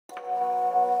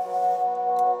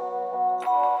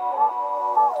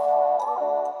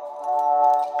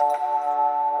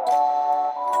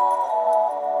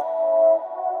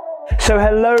So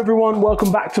hello everyone,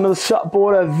 welcome back to another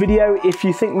SUPboarder video. If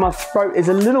you think my throat is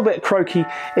a little bit croaky,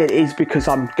 it is because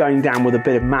I'm going down with a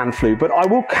bit of man flu, but I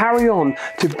will carry on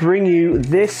to bring you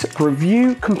this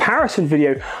review comparison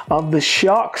video of the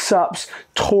Shark SUP's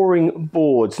touring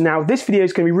boards. Now this video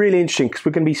is going to be really interesting because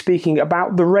we're going to be speaking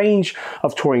about the range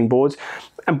of touring boards,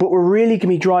 but we're really going to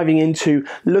be driving into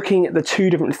looking at the two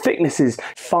different thicknesses,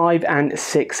 5 and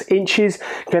 6 inches.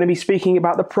 Going to be speaking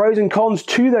about the pros and cons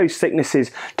to those thicknesses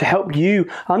to help you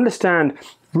understand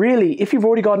really, if you've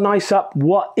already got an iSUP,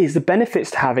 what is the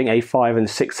benefits to having a 5 and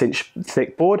 6 inch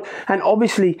thick board, and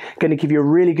obviously going to give you a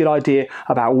really good idea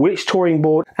about which touring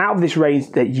board out of this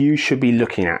range that you should be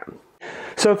looking at.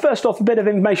 So first off, a bit of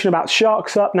information about Shark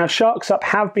SUP. Now Shark SUP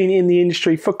have been in the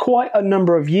industry for quite a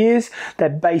number of years. They're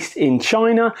based in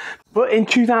China, but in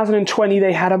 2020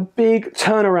 they had a big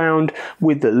turnaround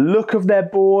with the look of their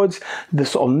boards, the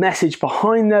sort of message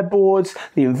behind their boards,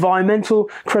 the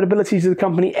environmental credibilities of the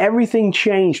company. Everything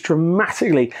changed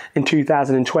dramatically in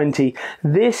 2020.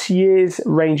 This year's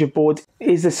range of boards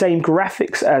is the same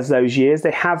graphics as those years. They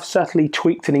have certainly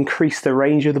tweaked and increased the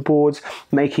range of the boards,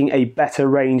 making a better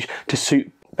range to suit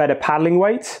better paddling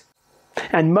weights.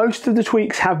 And most of the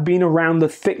tweaks have been around the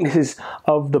thicknesses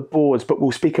of the boards, but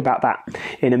we'll speak about that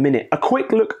in a minute. A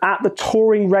quick look at the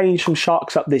touring range from Shark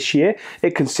SUP this year.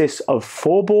 It consists of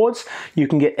 4 boards. You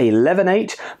can get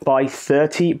 11.8 by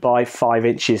 30 by 5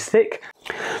 inches thick.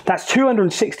 That's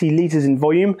 260 litres in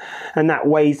volume, and that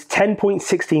weighs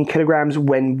 10.16 kilograms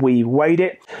when we weighed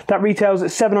it. That retails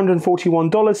at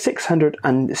 $741,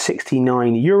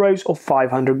 669 euros, or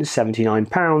 579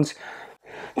 pounds.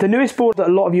 The newest board that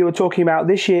a lot of you are talking about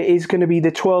this year is going to be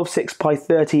the 12.6 by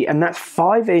 30, and that's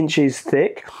 5 inches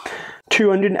thick,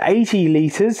 280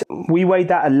 litres. We weighed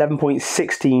that at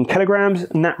 11.16 kilograms,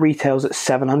 and that retails at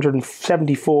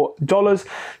 $774,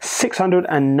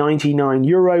 699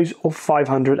 euros, or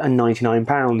 599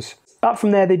 pounds. Up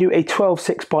from there, they do a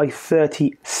 12.6 by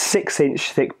 30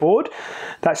 6-inch thick board.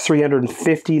 That's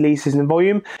 350 litres in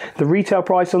volume. The retail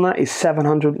price on that is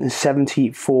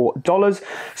 $774,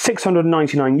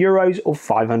 699 euros, or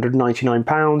 599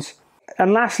 pounds.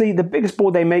 And lastly, the biggest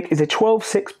board they make is a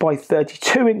 12.6 by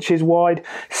 32 inches wide,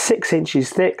 6 inches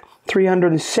thick,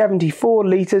 374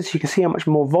 litres. You can see how much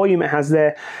more volume it has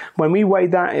there. When we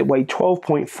weighed that, it weighed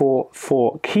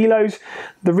 12.44 kilos.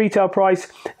 The retail price,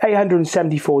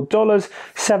 $874,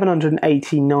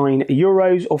 789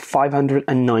 euros, or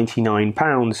 599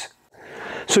 pounds.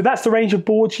 So that's the range of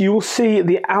boards. You will see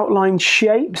the outline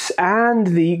shapes and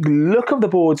the look of the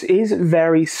boards is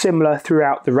very similar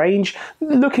throughout the range.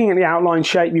 Looking at the outline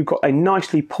shape, you've got a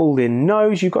nicely pulled in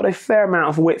nose, you've got a fair amount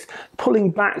of width pulling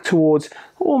back towards,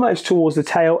 almost towards the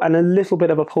tail, and a little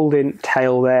bit of a pulled in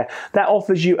tail there. That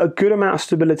offers you a good amount of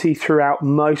stability throughout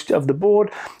most of the board.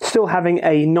 Still having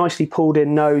a nicely pulled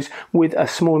in nose with a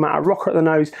small amount of rocker at the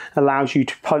nose allows you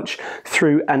to punch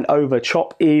through and over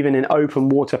chop even in open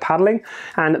water paddling.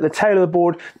 And at the tail of the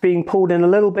board being pulled in a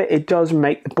little bit, it does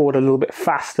make the board a little bit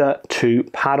faster to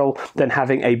paddle than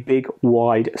having a big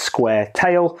wide square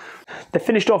tail. They're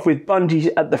finished off with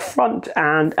bungees at the front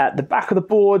and at the back of the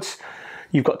boards.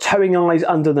 You've got towing eyes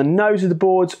under the nose of the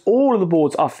boards. All of the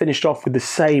boards are finished off with the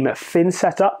same fin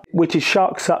setup, which is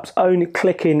Shark SUP's own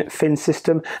click-in fin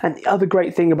system. And the other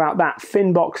great thing about that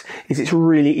fin box is it's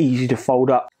really easy to fold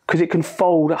up, because it can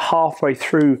fold halfway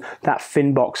through that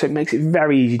fin box. So it makes it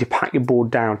very easy to pack your board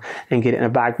down and get it in a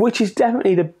bag, which is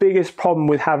definitely the biggest problem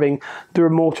with having the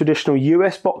more traditional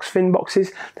US box fin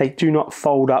boxes. They do not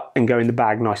fold up and go in the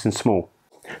bag nice and small.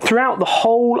 Throughout the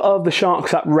whole of the Shark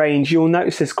SUP range, you'll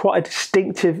notice there's quite a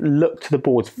distinctive look to the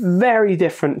boards, very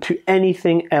different to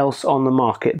anything else on the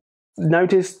market.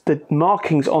 Notice the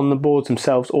markings on the boards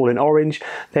themselves, all in orange.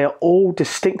 They are all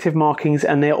distinctive markings,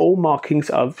 and they're all markings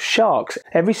of sharks.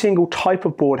 Every single type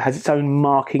of board has its own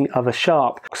marking of a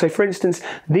shark. So for instance,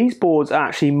 these boards are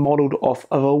actually modelled off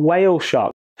of a whale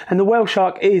shark. And the whale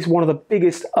shark is one of the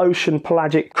biggest ocean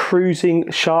pelagic cruising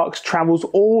sharks, travels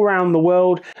all around the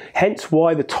world, hence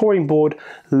why the touring board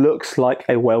looks like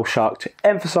a whale shark, to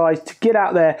emphasize, to get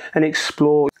out there and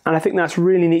explore. And I think that's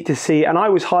really neat to see, and I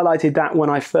was highlighted that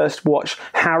when I first watched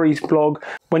Harry's blog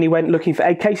when he went looking for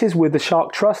egg cases with the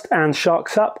Shark Trust and Shark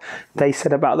SUP. They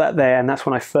said about that there, and that's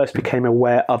when I first became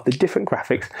aware of the different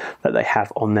graphics that they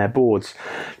have on their boards.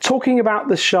 Talking about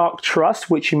the Shark Trust,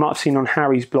 which you might have seen on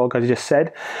Harry's blog, I just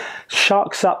said,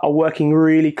 Shark SUP are working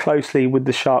really closely with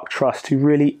the Shark Trust to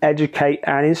really educate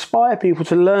and inspire people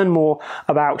to learn more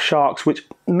about sharks, which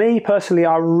Me personally,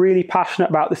 I'm really passionate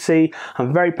about the sea.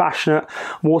 I'm very passionate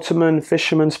waterman,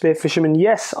 fisherman, spear fisherman.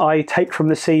 Yes, I take from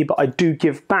the sea, but I do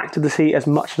give back to the sea as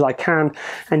much as I can.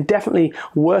 And definitely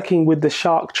working with the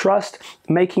Shark Trust,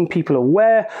 making people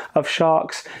aware of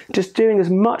sharks, just doing as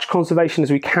much conservation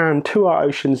as we can to our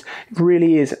oceans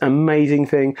really is an amazing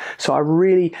thing. So I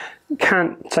really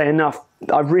can't say enough.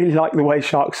 I really like the way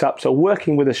Shark SUPs are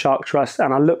working with the Shark Trust,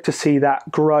 and I look to see that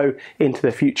grow into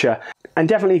the future. And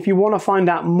definitely, if you want to find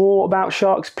out more about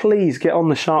sharks, please get on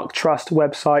the Shark Trust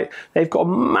website. They've got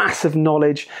massive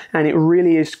knowledge, and it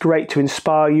really is great to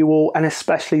inspire you all, and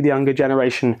especially the younger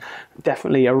generation.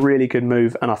 Definitely a really good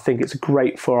move, and I think it's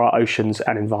great for our oceans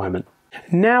and environment.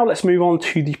 Now let's move on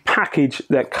to the package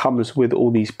that comes with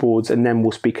all these boards, and then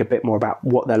we'll speak a bit more about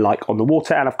what they're like on the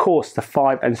water, and of course the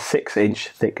 5 and 6 inch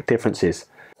thick differences.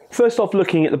 First off,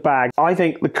 looking at the bag, I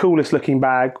think the coolest looking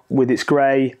bag with its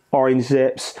grey, orange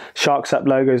zips, Shark SUP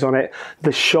logos on it,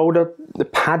 the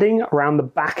padding around the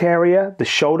back area, the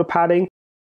shoulder padding,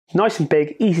 nice and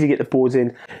big, easy to get the boards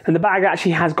in, and the bag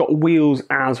actually has got wheels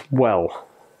as well.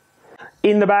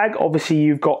 In the bag, obviously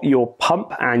you've got your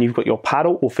pump and you've got your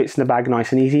paddle, all fits in the bag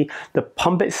nice and easy. The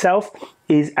pump itself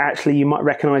is actually, you might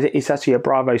recognize it, it's actually a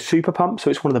Bravo super pump,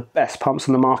 so it's one of the best pumps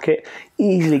on the market.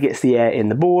 Easily gets the air in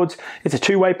the boards. It's a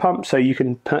two-way pump, so you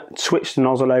can switch the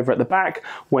nozzle over at the back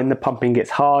when the pumping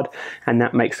gets hard, and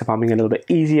that makes the pumping a little bit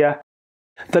easier.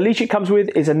 The leash it comes with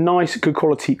is a nice, good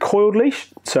quality coiled leash,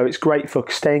 so it's great for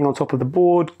staying on top of the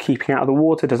board, keeping out of the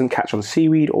water, doesn't catch on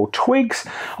seaweed or twigs.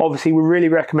 Obviously, we really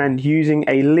recommend using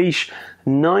a leash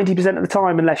 90% of the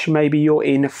time, unless you're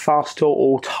in faster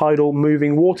or tidal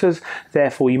moving waters.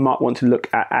 Therefore, you might want to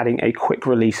look at adding a quick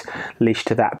release leash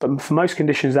to that. But for most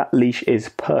conditions, that leash is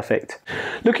perfect.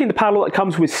 Looking at the paddle that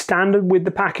comes with standard with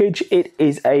the package, it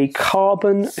is a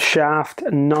carbon shaft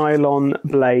nylon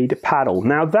blade paddle.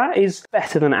 Now that is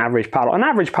better than average paddle. An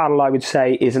average paddle, I would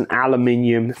say, is an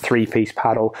aluminium 3-piece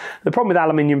paddle. The problem with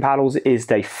aluminium paddles is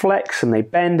they flex and they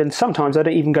bend, and sometimes they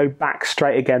don't even go back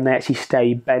straight again. They actually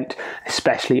stay bent,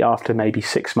 especially after maybe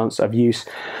 6 months of use.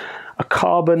 A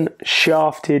carbon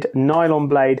shafted nylon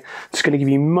blade is going to give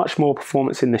you much more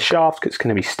performance in the shaft. It's going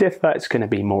to be stiffer, it's going to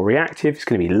be more reactive, it's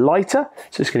going to be lighter,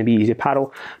 so it's going to be easier to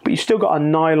paddle, but you've still got a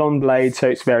nylon blade, so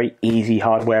it's very easy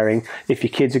hard wearing. If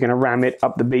your kids are going to ram it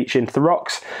up the beach into the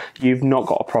rocks, you've not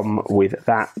got a problem with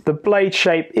that. The blade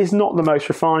shape is not the most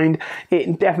refined.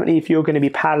 It definitely, if you're going to be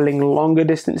paddling longer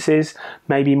distances,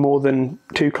 maybe more than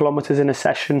 2 kilometers in a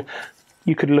session,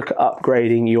 you could look at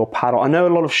upgrading your paddle. I know a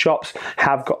lot of shops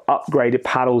have got upgraded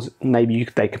paddles, maybe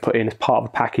they could put in as part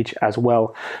of the package as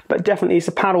well. But definitely it's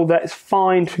a paddle that's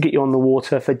fine to get you on the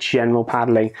water for general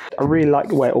paddling. I really like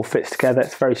the way it all fits together.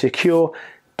 It's very secure.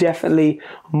 Definitely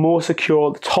more secure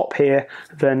at the top here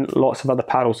than lots of other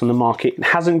paddles on the market. It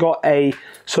hasn't got a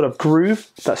sort of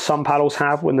groove that some paddles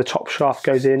have when the top shaft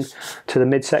goes in to the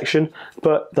midsection,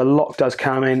 but the lock does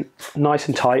come in nice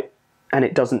and tight and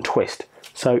it doesn't twist.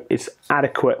 So it's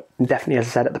adequate, and definitely, as I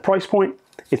said, at the price point,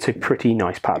 it's a pretty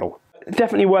nice paddle.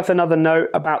 Definitely worth another note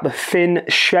about the fin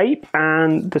shape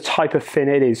and the type of fin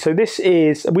it is. So this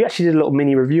is, we actually did a little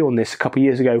mini review on this a couple of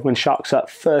years ago when Shark SUP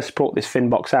first brought this fin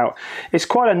box out. It's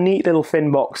quite a neat little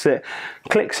fin box that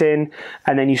clicks in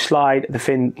and then you slide the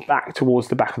fin back towards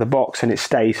the back of the box and it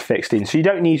stays fixed in. So you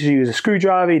don't need to use a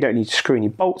screwdriver, you don't need to screw any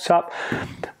bolts up.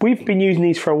 We've been using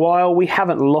these for a while. We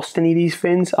haven't lost any of these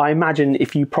fins. I imagine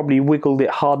if you probably wiggled it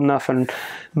hard enough and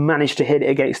managed to hit it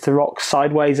against the rock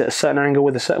sideways at a certain angle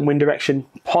with a certain wind direction,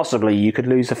 possibly you could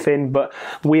lose a fin, but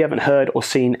we haven't heard or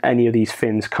seen any of these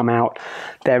fins come out.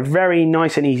 They're very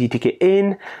nice and easy to get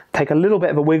in, take a little bit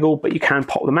of a wiggle, but you can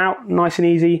pop them out nice and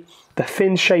easy. The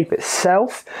fin shape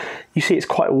itself, you see it's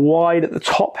quite wide at the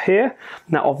top here,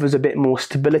 and that offers a bit more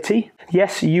stability.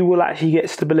 Yes, you will actually get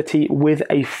stability with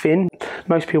a fin.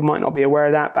 Most people might not be aware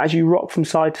of that, but as you rock from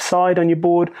side to side on your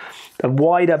board, a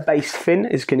wider based fin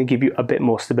is going to give you a bit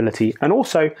more stability. And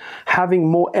also having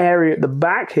more area at the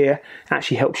back here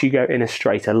actually helps you go in a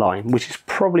straighter line, which is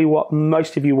probably what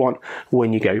most of you want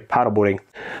when you go paddleboarding.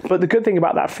 But the good thing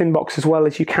about that fin box as well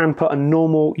is you can put a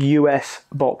normal US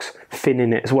box fin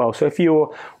in it as well. So if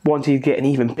you're wanting to get an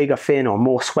even bigger fin or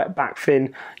more swept back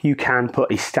fin, you can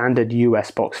put a standard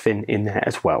US box fin in there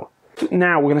as well.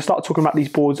 Now we're going to start talking about these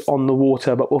boards on the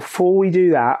water, but before we do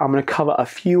that, I'm going to cover a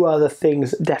few other things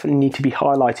that definitely need to be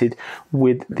highlighted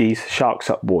with these Shark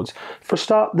SUP boards. For a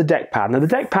start, the deck pad. Now the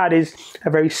deck pad is a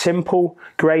very simple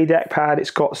grey deck pad. It's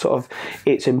got sort of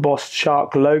its embossed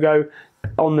shark logo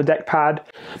on the deck pad,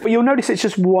 but you'll notice it's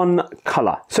just one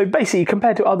colour. So basically,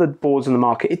 compared to other boards in the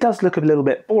market, it does look a little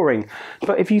bit boring.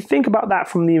 But if you think about that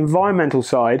from the environmental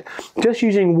side, just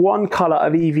using one colour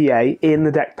of EVA in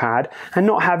the deck pad and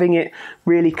not having it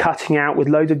really cutting out with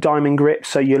loads of diamond grips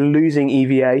so you're losing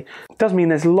EVA, does mean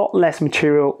there's a lot less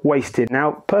material wasted.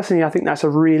 Now, personally, I think that's a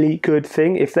really good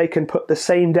thing. If they can put the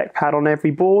same deck pad on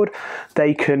every board,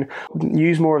 they can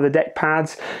use more of the deck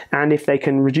pads, and if they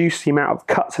can reduce the amount of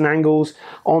cuts and angles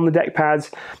on the deck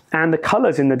pads and the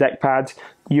colours in the deck pads,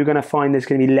 you're going to find there's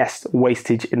going to be less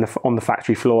wastage on the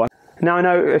factory floor. Now, I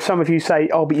know if some of you say,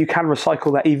 oh, but you can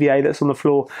recycle that EVA that's on the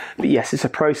floor, but yes, it's a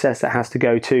process that has to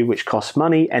go to, which costs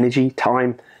money, energy,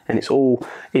 time, and it's all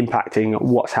impacting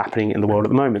what's happening in the world at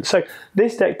the moment. So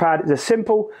this deck pad is a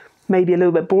simple, maybe a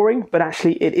little bit boring, but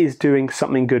actually it is doing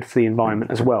something good for the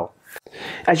environment as well.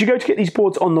 As you go to get these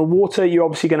boards on the water, you're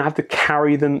obviously going to have to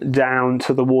carry them down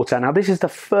to the water. Now, this is the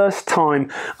first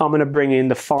time I'm going to bring in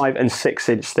the 5 and 6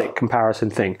 inch thick comparison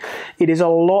thing. It is a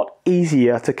lot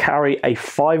easier to carry a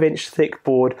 5 inch thick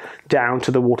board down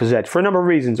to the water's edge for a number of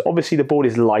reasons. Obviously, the board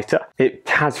is lighter. It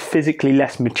has physically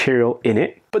less material in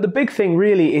it. But the big thing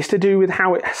really is to do with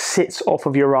how it sits off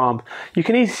of your arm. You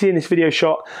can easily see in this video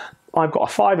shot, I've got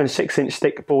a 5 and 6 inch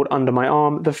thick board under my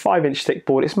arm. The 5 inch thick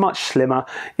board is much slimmer,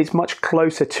 it's much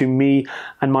closer to me,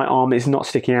 and my arm is not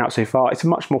sticking out so far. It's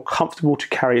much more comfortable to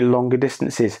carry longer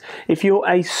distances. If you're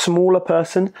a smaller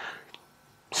person,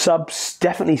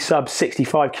 definitely sub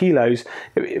 65 kilos,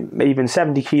 even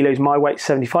 70 kilos, my weight's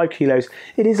 75 kilos,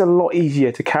 it is a lot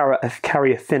easier to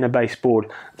carry a thinner base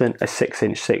board than a 6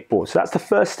 inch thick board. So that's the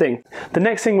first thing. The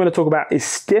next thing we're going to talk about is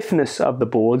stiffness of the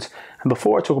boards, and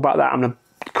before I talk about that, I'm going to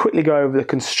quickly go over the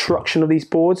construction of these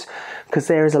boards, because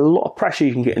there is a lot of pressure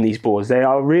you can get in these boards. They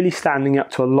are really standing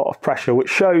up to a lot of pressure, which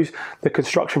shows the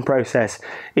construction process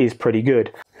is pretty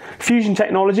good. Fusion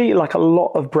technology, like a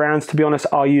lot of brands, to be honest,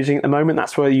 are using at the moment.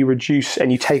 That's where you reduce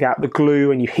and you take out the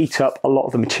glue and you heat up a lot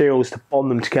of the materials to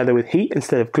bond them together with heat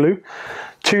instead of glue.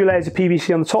 2 layers of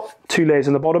PVC on the top, 2 layers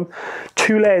on the bottom,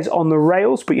 2 layers on the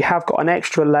rails, but you have got an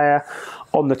extra layer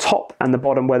on the top and the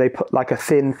bottom where they put like a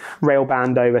thin rail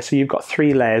band over, so you've got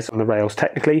 3 layers on the rails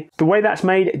technically. The way that's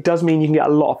made, it does mean you can get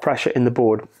a lot of pressure in the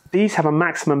board. These have a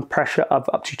maximum pressure of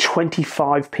up to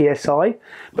 25 psi,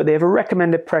 but they have a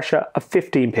recommended pressure of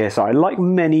 15 psi, like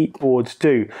many boards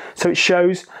do. So it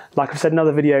shows, like I've said in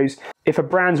other videos, if a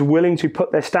brand's willing to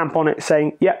put their stamp on it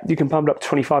saying, yep, you can pump it up to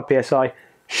 25 psi,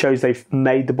 shows they've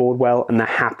made the board well and they're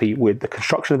happy with the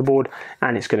construction of the board,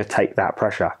 and it's going to take that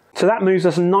pressure. So that moves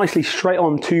us nicely straight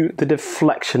on to the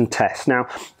deflection test. Now,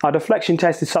 our deflection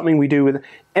test is something we do with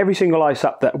every single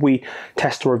iSUP that we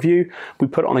test or review. We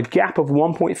put it on a gap of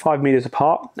 1.5 meters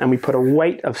apart, and we put a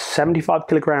weight of 75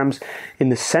 kilograms in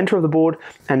the center of the board,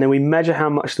 and then we measure how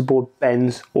much the board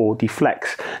bends or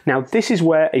deflects. Now, this is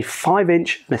where a 5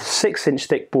 inch and a 6 inch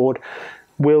thick board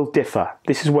will differ.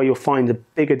 This is where you'll find the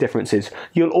bigger differences.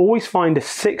 You'll always find a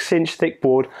 6 inch thick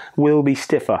board will be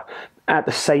stiffer at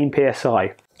the same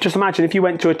PSI. Just imagine if you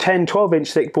went to a 10-12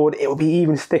 inch thick board, it would be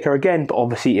even thicker again, but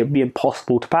obviously it would be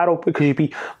impossible to paddle because you'd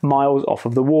be miles off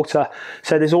of the water.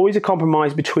 So there's always a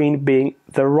compromise between being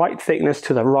the right thickness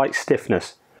to the right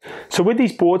stiffness. So with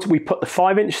these boards, we put the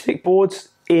 5 inch thick boards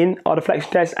in our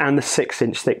deflection test and the 6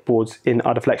 inch thick boards in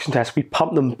our deflection test. We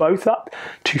pumped them both up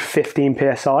to 15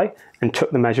 psi and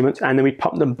took the measurements, and then we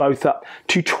pumped them both up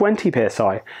to 20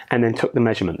 psi and then took the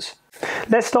measurements.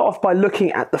 Let's start off by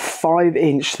looking at the 5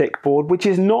 inch thick board, which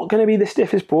is not going to be the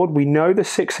stiffest board. We know the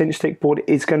 6 inch thick board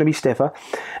is going to be stiffer.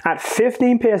 At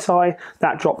 15 psi,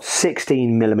 that dropped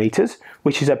 16 millimeters,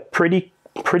 which is a pretty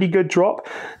good drop.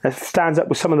 That stands up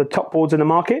with some of the top boards in the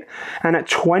market. And at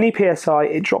 20 psi,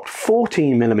 it dropped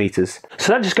 14 millimeters.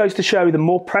 So that just goes to show the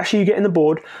more pressure you get in the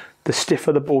board, the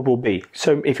stiffer the board will be.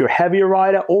 So if you're a heavier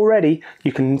rider already,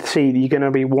 you can see that you're going to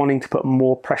be wanting to put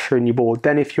more pressure in your board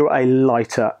than if you're a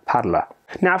lighter paddler.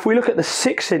 Now, if we look at the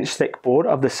 6 inch thick board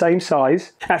of the same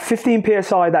size, at 15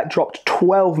 psi, that dropped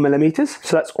 12 millimeters.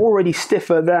 So that's already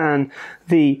stiffer than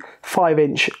the 5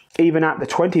 inch, even at the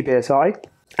 20 psi.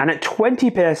 And at 20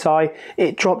 psi,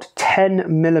 it dropped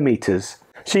 10 millimeters.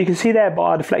 So you can see there by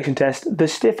our deflection test, the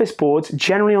stiffest boards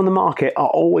generally on the market are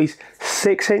always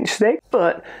 6 inch thick,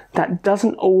 but that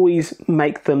doesn't always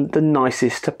make them the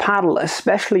nicest to paddle,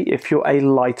 especially if you're a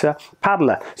lighter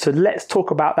paddler. So let's talk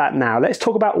about that now. Let's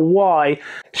talk about why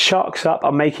Shark SUP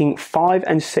are making 5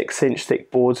 and 6 inch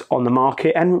thick boards on the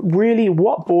market, and really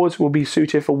what boards will be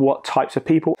suited for what types of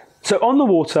people. So on the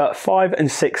water, 5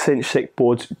 and 6 inch thick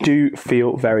boards do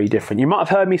feel very different. You might have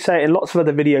heard me say in lots of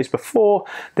other videos before,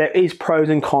 there is pros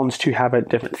and cons to having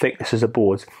different thicknesses of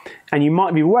boards. And you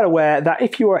might be well aware that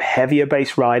if you're a heavier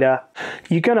base rider,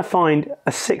 you're going to find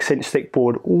a 6 inch thick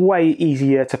board way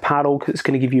easier to paddle because it's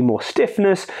going to give you more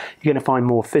stiffness. You're going to find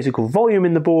more physical volume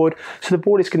in the board. So the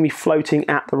board is going to be floating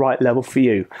at the right level for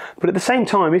you. But at the same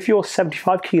time, if you're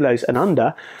 75 kilos and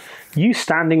under, you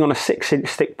standing on a 6 inch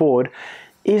thick board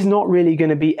is not really going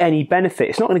to be any benefit.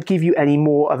 It's not going to give you any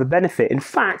more of a benefit. In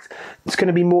fact, it's going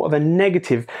to be more of a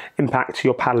negative impact to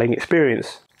your paddling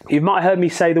experience. You might have heard me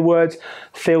say the words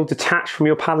feel detached from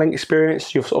your paddling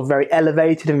experience. You're sort of very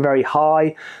elevated and very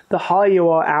high. The higher you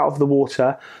are out of the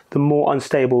water, the more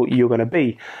unstable you're going to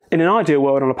be. In an ideal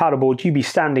world on a paddleboard, you'd be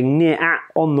standing near at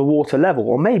on the water level,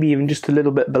 or maybe even just a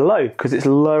little bit below, because it's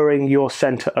lowering your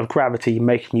center of gravity,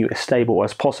 making you as stable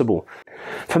as possible.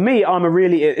 For me, I'm a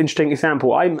really interesting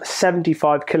example. I'm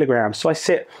 75 kilograms, so I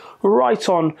sit right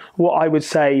on what I would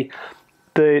say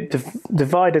the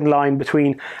dividing line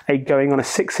between going on a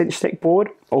 6 inch thick board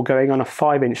or going on a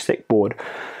 5 inch thick board.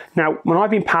 Now, when I've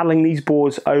been paddling these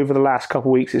boards over the last couple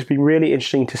of weeks, it's been really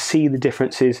interesting to see the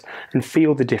differences and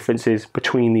feel the differences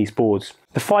between these boards.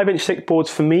 The 5 inch thick boards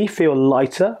for me feel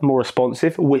lighter, more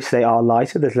responsive, which they are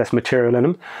lighter, there's less material in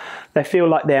them. They feel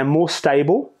like they're more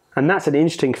stable. And that's an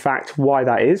interesting fact why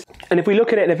that is. And if we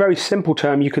look at it in a very simple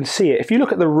term, you can see it. If you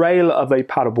look at the rail of a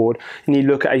paddleboard and you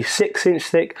look at a 6 inch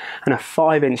thick and a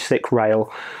 5 inch thick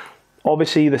rail,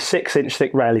 obviously the 6 inch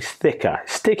thick rail is thicker,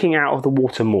 sticking out of the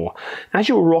water more. As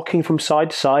you're rocking from side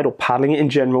to side or paddling it in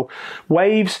general,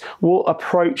 waves will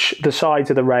approach the sides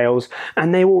of the rails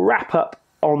and they will wrap up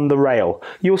on the rail.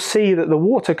 You'll see that the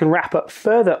water can wrap up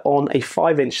further on a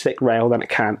 5 inch thick rail than it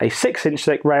can a 6 inch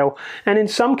thick rail, and in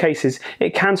some cases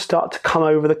it can start to come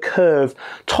over the curved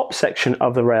top section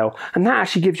of the rail, and that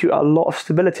actually gives you a lot of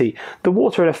stability. The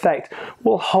water in effect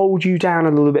will hold you down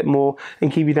a little bit more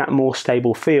and give you that more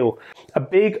stable feel. A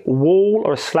big wall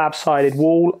or a slab-sided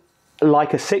wall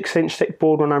like a 6 inch thick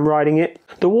board when I'm riding it,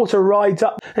 the water rides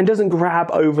up and doesn't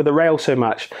grab over the rail so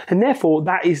much, and therefore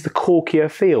that is the corkier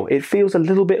feel. It feels a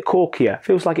little bit corkier, it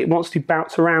feels like it wants to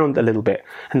bounce around a little bit,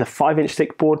 and the 5 inch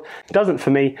thick board doesn't for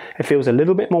me. It feels a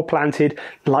little bit more planted,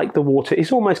 like the water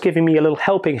is almost giving me a little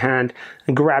helping hand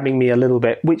and grabbing me a little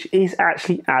bit, which is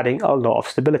actually adding a lot of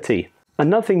stability.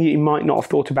 Another thing that you might not have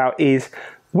thought about is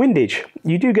windage.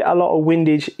 You do get a lot of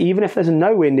windage even if there's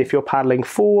no wind. If you're paddling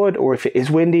forward or if it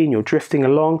is windy and you're drifting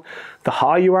along, the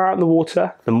higher you are out in the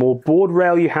water, the more board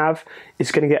rail you have,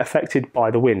 is going to get affected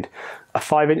by the wind. A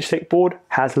 5 inch thick board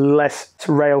has less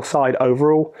rail side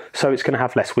overall, so it's going to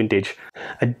have less windage.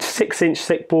 A 6 inch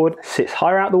thick board sits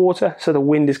higher out the water, so the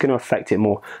wind is going to affect it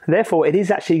more. Therefore, it is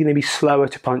actually going to be slower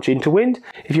to punch into wind.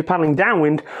 If you're paddling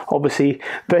downwind, obviously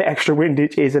the extra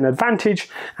windage is an advantage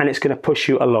and it's going to push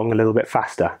you along a little bit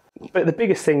faster. But the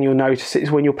biggest thing you'll notice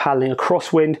is when you're paddling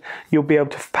across wind, you'll be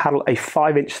able to paddle a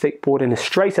 5 inch thick board in a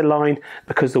straighter line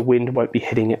because the wind won't be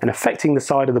hitting it and affecting the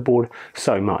side of the board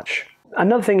so much.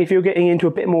 Another thing, if you're getting into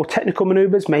a bit more technical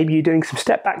maneuvers, maybe you're doing some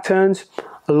step back turns,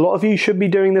 a lot of you should be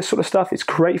doing this sort of stuff. It's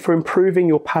great for improving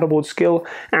your paddleboard skill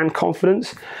and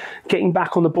confidence. Getting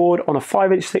back on the board on a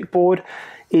 5 inch thick board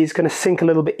is going to sink a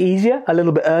little bit easier, a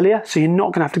little bit earlier, so you're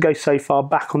not going to have to go so far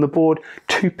back on the board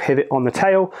to pivot on the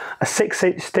tail. A 6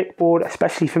 inch thick board,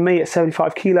 especially for me at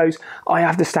 75 kilos, I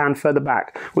have to stand further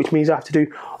back, which means I have to do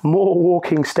more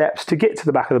walking steps to get to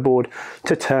the back of the board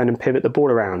to turn and pivot the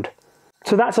board around.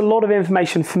 So that's a lot of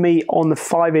information for me on the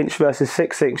 5 inch versus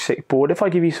 6 inch thick board. If I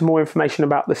give you some more information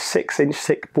about the 6 inch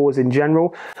thick boards in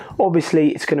general, obviously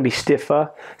it's going to be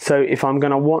stiffer. So if I'm going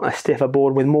to want a stiffer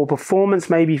board with more performance,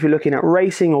 maybe if you're looking at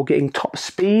racing or getting top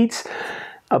speeds,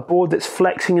 a board that's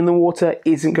flexing in the water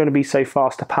isn't going to be so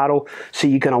fast to paddle. So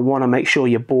you're going to want to make sure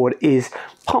your board is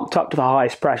pumped up to the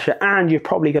highest pressure, and you're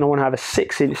probably going to want to have a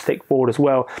 6 inch thick board as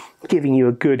well, giving you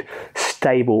a good,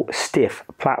 stable, stiff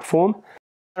platform.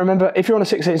 Remember, if you're on a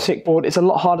 6 inch thick board, it's a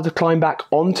lot harder to climb back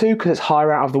onto because it's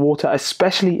higher out of the water,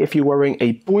 especially if you're wearing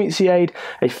a buoyancy aid.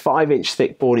 A 5 inch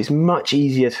thick board is much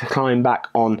easier to climb back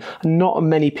on. Not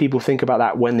many people think about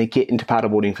that when they get into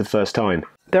paddleboarding for the first time.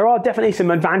 There are definitely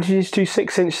some advantages to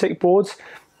 6 inch thick boards.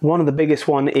 One of the biggest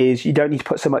one is you don't need to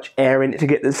put so much air in it to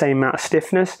get the same amount of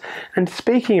stiffness. And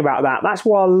speaking about that, that's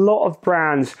why a lot of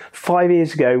brands 5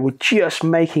 years ago were just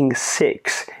making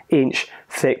 6 inch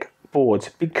thick boards,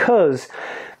 because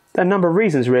a number of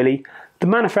reasons really. The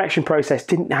manufacturing process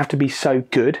didn't have to be so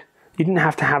good. You didn't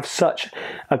have to have such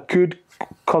a good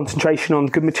concentration on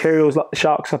good materials like the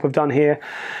Shark SUP have done here.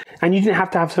 And you didn't have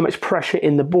to have so much pressure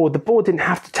in the board. The board didn't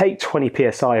have to take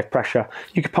 20 psi of pressure.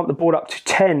 You could pump the board up to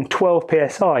 10, 12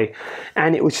 psi,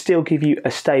 and it would still give you a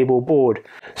stable board.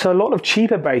 So a lot of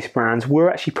cheaper base brands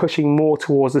were actually pushing more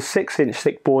towards the 6-inch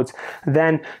thick boards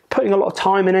than putting a lot of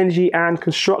time and energy and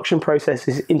construction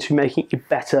processes into making a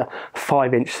better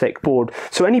 5-inch thick board.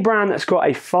 So any brand that's got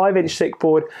a 5-inch thick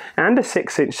board and a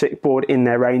 6-inch thick board in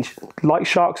their range, like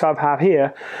Shark SUP have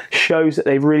here, shows that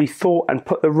they've really thought and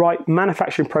put the right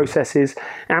manufacturing processes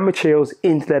and materials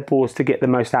into their boards to get the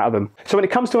most out of them. So when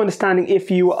it comes to understanding if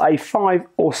you are a 5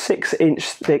 or 6-inch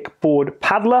thick board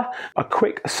paddler, a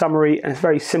quick summary and a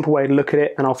very simple way to look at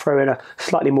it, and I'll throw in a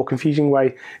slightly more confusing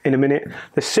way in a minute.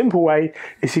 The simple way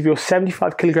is if you're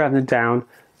 75 kilograms and down,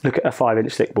 look at a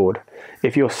 5-inch thick board.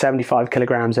 If you're 75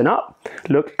 kilograms and up,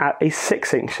 look at a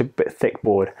 6-inch thick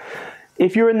board.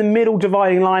 If you're in the middle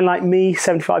dividing line like me,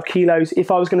 75 kilos, if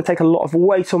I was going to take a lot of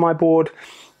weight on my board,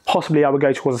 possibly I would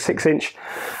go towards a 6-inch,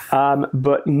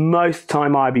 but most of the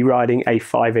time I'd be riding a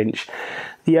 5-inch.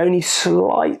 The only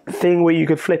slight thing where you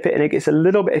could flip it and it gets a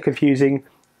little bit confusing,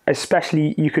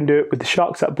 especially you can do it with the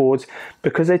Shark SUP boards,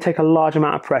 because they take a large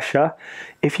amount of pressure.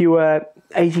 If you were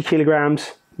 80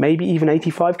 kilograms, maybe even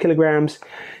 85 kilograms,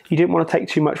 you didn't want to take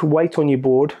too much weight on your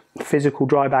board, physical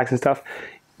dry bags and stuff,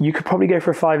 you could probably go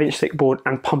for a 5-inch thick board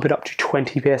and pump it up to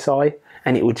 20 psi,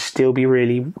 and it would still be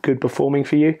really good performing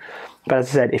for you. But as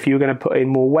I said, if you were going to put in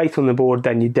more weight on the board,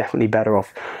 then you're definitely better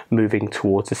off moving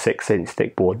towards a 6-inch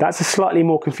thick board. That's a slightly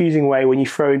more confusing way when you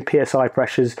throw in PSI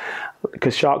pressures,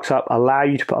 because Shark SUP allow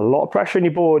you to put a lot of pressure on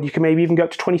your board. You can maybe even go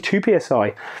up to 22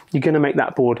 PSI. You're going to make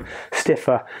that board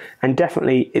stiffer, and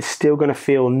definitely it's still going to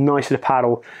feel nicer to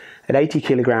paddle at 80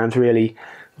 kilograms really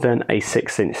than a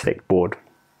 6-inch thick board.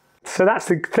 So that's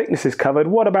the thicknesses covered.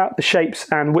 What about the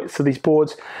shapes and widths of these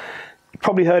boards? You've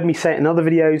probably heard me say it in other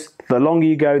videos, the longer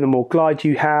you go, the more glide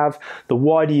you have, the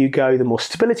wider you go, the more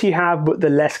stability you have, but the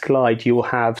less glide you will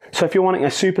have. So if you're wanting a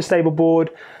super stable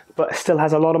board, but still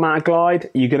has a lot amount of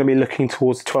glide, you're going to be looking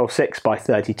towards 12.6 by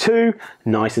 32,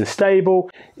 nice and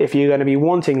stable. If you're going to be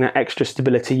wanting that extra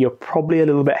stability, you're probably a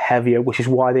little bit heavier, which is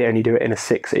why they only do it in a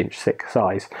 6-inch thick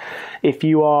size. If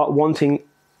you are wanting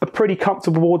a pretty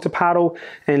comfortable board to paddle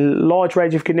in a large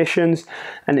range of conditions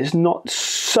and it's not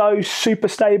so super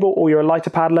stable, or you're a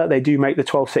lighter paddler, they do make the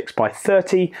 12.6 by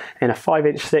 30 in a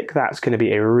 5-inch thick. That's going to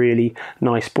be a really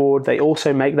nice board. They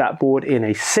also make that board in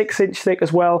a 6-inch thick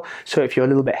as well, so if you're a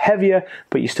little bit heavier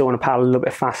but you still want to paddle a little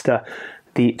bit faster,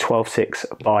 the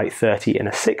 12.6 by 30 in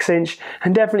a 6-inch.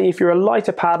 And definitely if you're a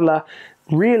lighter paddler,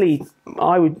 really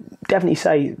I would definitely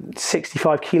say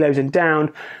 65 kilos and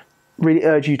down, really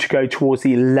urge you to go towards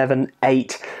the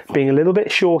 11.8, being a little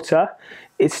bit shorter.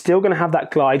 It's still going to have that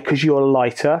glide because you're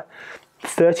lighter.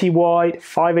 30 wide,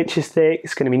 5 inches thick.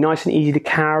 It's going to be nice and easy to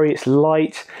carry. It's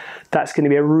light. That's going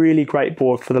to be a really great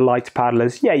board for the lighter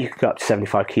paddlers. Yeah, you could go up to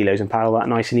 75 kilos and paddle that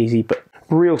nice and easy, but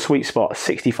real sweet spot,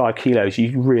 65 kilos,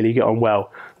 you really get on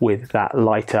well with that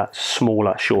lighter,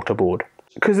 smaller, shorter board.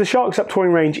 Because the Shark SUP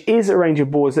Touring range is a range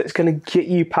of boards that's going to get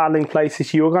you paddling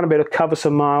places. You're going to be able to cover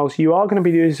some miles. You are going to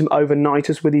be doing some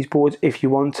overnighters with these boards if you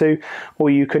want to, or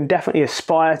you can definitely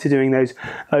aspire to doing those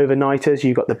overnighters.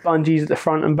 You've got the bungees at the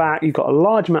front and back. You've got a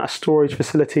large amount of storage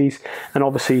facilities, and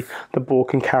obviously the board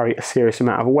can carry a serious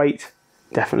amount of weight.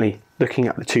 Definitely looking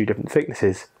at the two different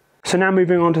thicknesses. So now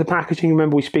moving on to the packaging.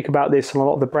 Remember, we speak about this on a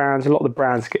lot of the brands. A lot of the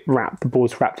brands get the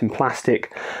boards wrapped in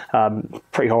plastic.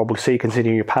 Pretty horrible to see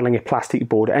considering you're paddling a plastic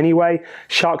board anyway.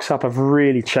 Shark SUP have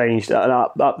really changed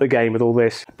up the game with all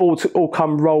this. Boards all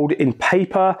come rolled in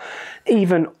paper.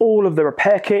 Even all of the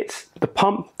repair kits, the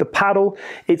pump, the paddle,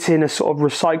 it's in a sort of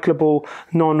recyclable,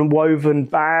 non-woven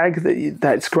bag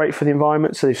that's great for the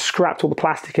environment. So they've scrapped all the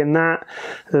plastic in that.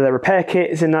 The repair kit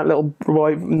is in that little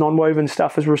non-woven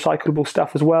stuff as recyclable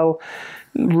stuff as well.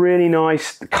 Really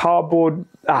nice. Cardboard,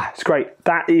 it's great.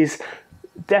 That is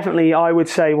definitely, I would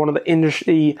say, one of the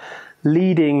industry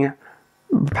leading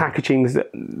packagings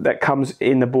that comes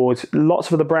in the boards. Lots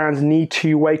of other brands need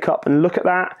to wake up and look at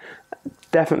that.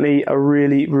 Definitely a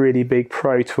really, really big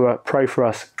pro for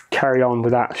us. Carry on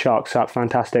with that, Shark SUP,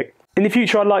 fantastic. In the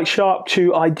future, I'd like Shark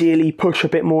to ideally push a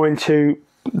bit more into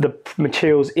the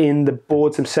materials in the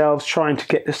boards themselves, trying to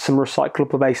get some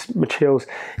recyclable based materials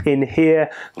in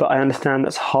here, but I understand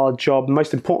that's a hard job. The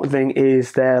most important thing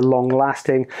is they're long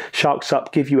lasting. Shark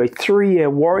SUP give you a 3-year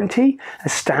warranty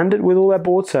as standard with all their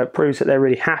boards, so it proves that they're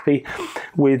really happy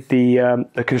with the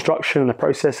construction and the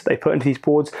process that they put into these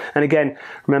boards. And again,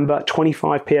 remember,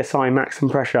 25 psi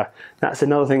maximum pressure. That's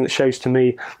another thing that shows to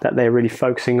me that they're really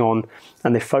focusing on,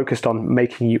 and they're focused on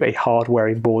making you a hard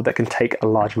wearing board that can take a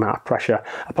large amount of pressure.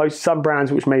 opposed to some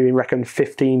brands which maybe reckon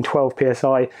 15, 12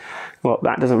 psi. Well,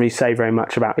 that doesn't really say very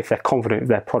much about if they're confident if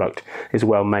their product is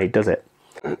well made, does it?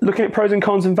 Looking at pros and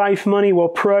cons and value for money, well,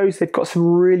 pros, they've got some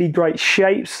really great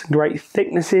shapes, great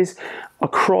thicknesses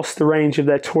across the range of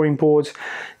their touring boards.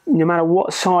 No matter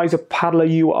what size of paddler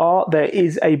you are, there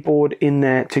is a board in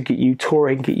there to get you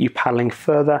touring, get you paddling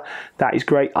further. That is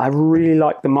great. I really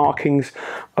like the markings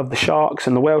of the Sharks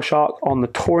and the Whale Shark on the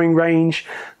touring range.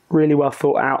 Really well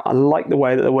thought out. I like the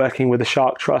way that they're working with the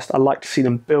Shark Trust. I like to see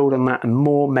them build on that and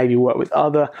more, maybe work with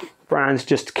other brands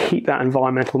just to keep that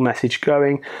environmental message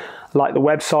going. Like the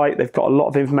website, they've got a lot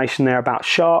of information there about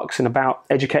sharks and about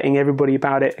educating everybody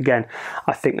about it. Again,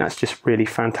 I think that's just really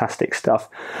fantastic stuff.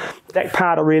 Deck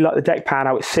pad, I really like the deck pad,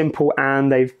 how it's simple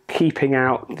and they're keeping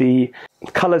out the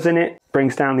colours in it,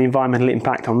 brings down the environmental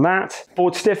impact on that.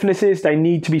 Board stiffnesses, they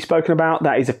need to be spoken about.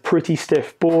 That is a pretty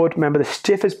stiff board. Remember, the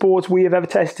stiffest boards we have ever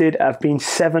tested have been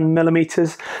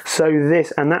 7mm. So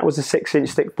this, and that was a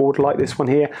 6-inch thick board like this one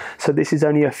here. So this is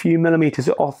only a few millimeters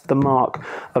off the mark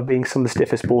of being some of the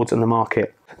stiffest boards in the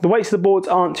market. The weights of the boards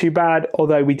aren't too bad,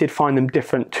 although we did find them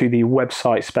different to the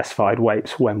website specified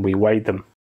weights when we weighed them.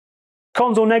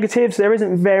 Cons or negatives, there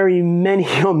isn't very many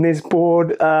on this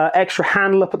board. Extra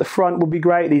handle up at the front would be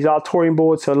great. These are touring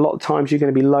boards, so a lot of times you're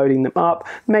going to be loading them up.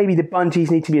 Maybe the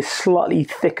bungees need to be a slightly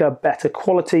thicker, better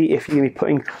quality if you're going to be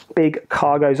putting big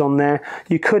cargoes on there.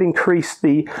 You could increase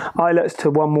the eyelets to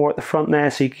one more at the front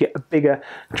there so you could get a bigger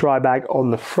dry bag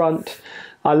on the front.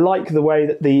 I like the way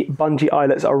that the bungee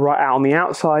eyelets are right out on the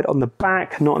outside, on the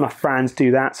back. Not enough brands do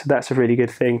that, so that's a really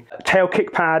good thing. Tail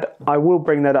kick pad, I will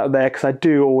bring that up there because I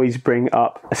do always bring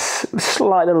up a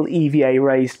slight little EVA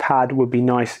raised pad would be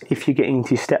nice if you're getting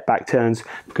into step back turns,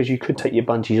 because you could take your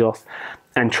bungees off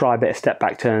and try a bit of step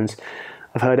back turns.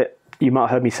 I've heard it. You might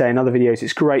have heard me say in other videos,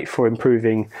 it's great for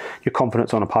improving your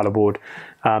confidence on a paddleboard.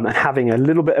 And having a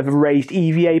little bit of a raised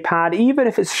EVA pad, even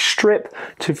if it's a strip,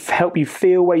 to help you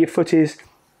feel where your foot is,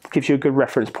 gives you a good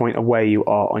reference point of where you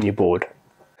are on your board.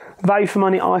 Value for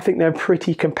money, I think they're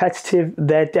pretty competitive.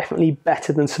 They're definitely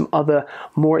better than some other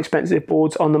more expensive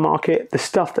boards on the market. The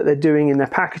stuff that they're doing in their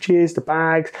packages, the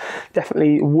bags,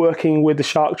 definitely working with the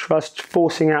Shark Trust,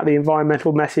 forcing out the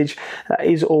environmental message, that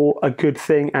is all a good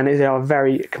thing and is a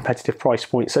very competitive price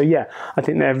point. So yeah, I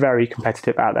think they're very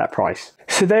competitive at that price.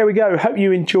 So there we go. Hope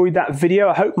you enjoyed that video.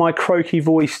 I hope my croaky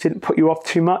voice didn't put you off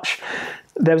too much.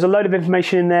 There was a load of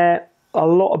information in there. A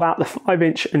lot about the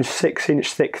 5-inch and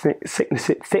 6-inch thicknesses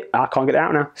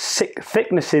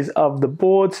of the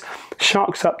boards.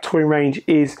 Shark SUP Touring range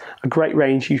is a great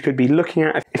range you could be looking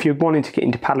at if you're wanting to get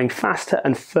into paddling faster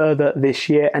and further this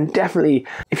year. And definitely,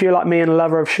 if you're like me and a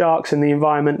lover of sharks and the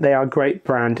environment, they are a great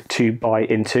brand to buy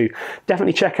into.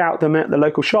 Definitely check out them at the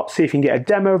local shop, see if you can get a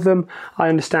demo of them. I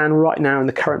understand right now in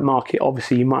the current market,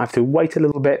 obviously you might have to wait a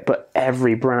little bit, but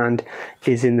every brand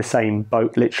is in the same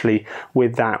boat, literally,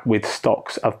 with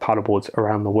stocks of paddleboards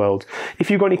around the world.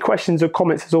 If you've got any questions or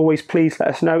comments, as always, please let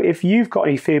us know. If you've got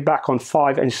any feedback on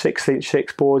 5 and 6-inch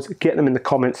thick boards, get them in the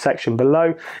comments section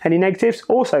below. Any negatives,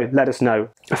 also let us know.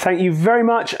 Thank you very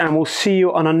much, and we'll see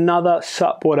you on another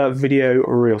SUPboarder video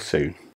real soon.